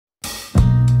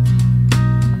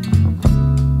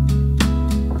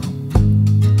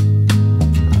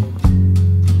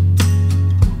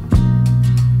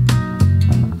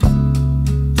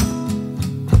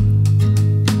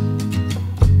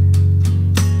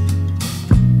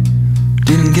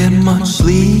Didn't get much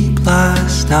sleep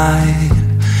last night.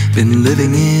 Been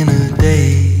living in a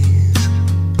daze.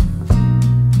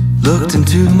 Looked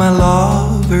into my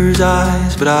lover's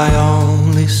eyes, but I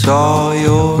only saw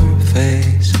your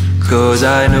face. 'Cause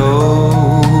I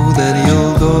know that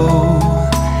you'll go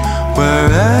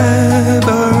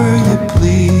wherever you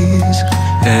please,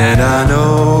 and I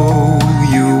know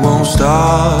you won't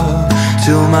stop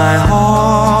till my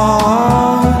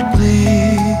heart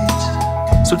bleeds.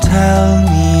 So tell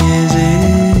me, is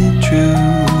it true?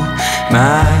 Am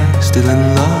I still in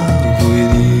love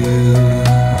with you?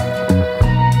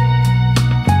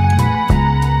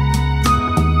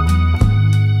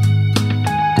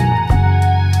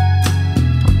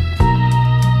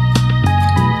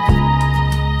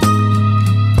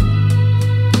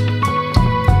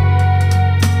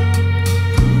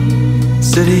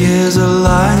 City is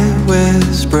alive with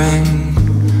spring.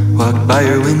 Walked by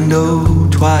your window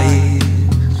twice.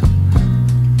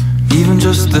 Even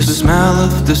just the smell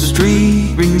of the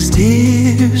street brings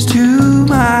tears to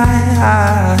my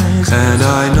eyes. And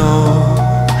I know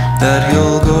that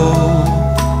you'll go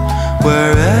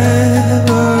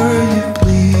wherever you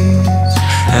please,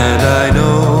 and I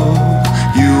know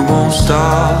you won't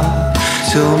stop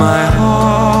till my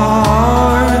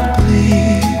heart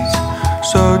bleeds.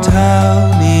 So tell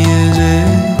me, is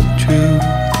it true?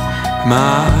 Am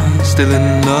I still in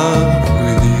love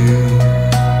with you?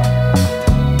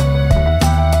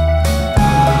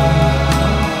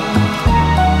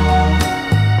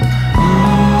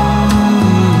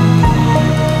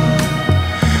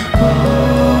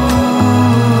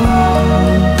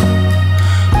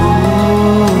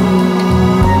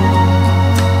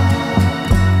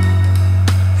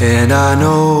 And I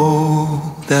know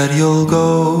that you'll go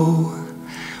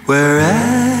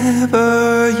wherever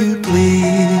you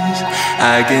please.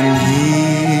 I can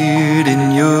hear it in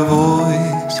your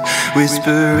voice,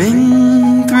 whispering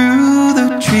through the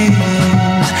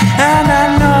trees. And I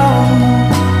know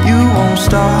you won't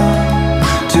stop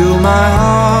till my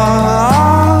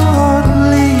heart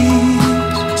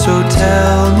bleeds. So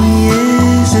tell me,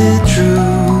 is it true?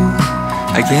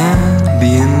 I can't be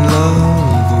in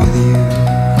love with you.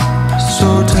 So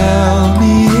tell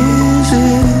me, is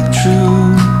it true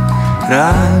that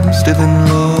I'm still in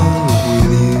love?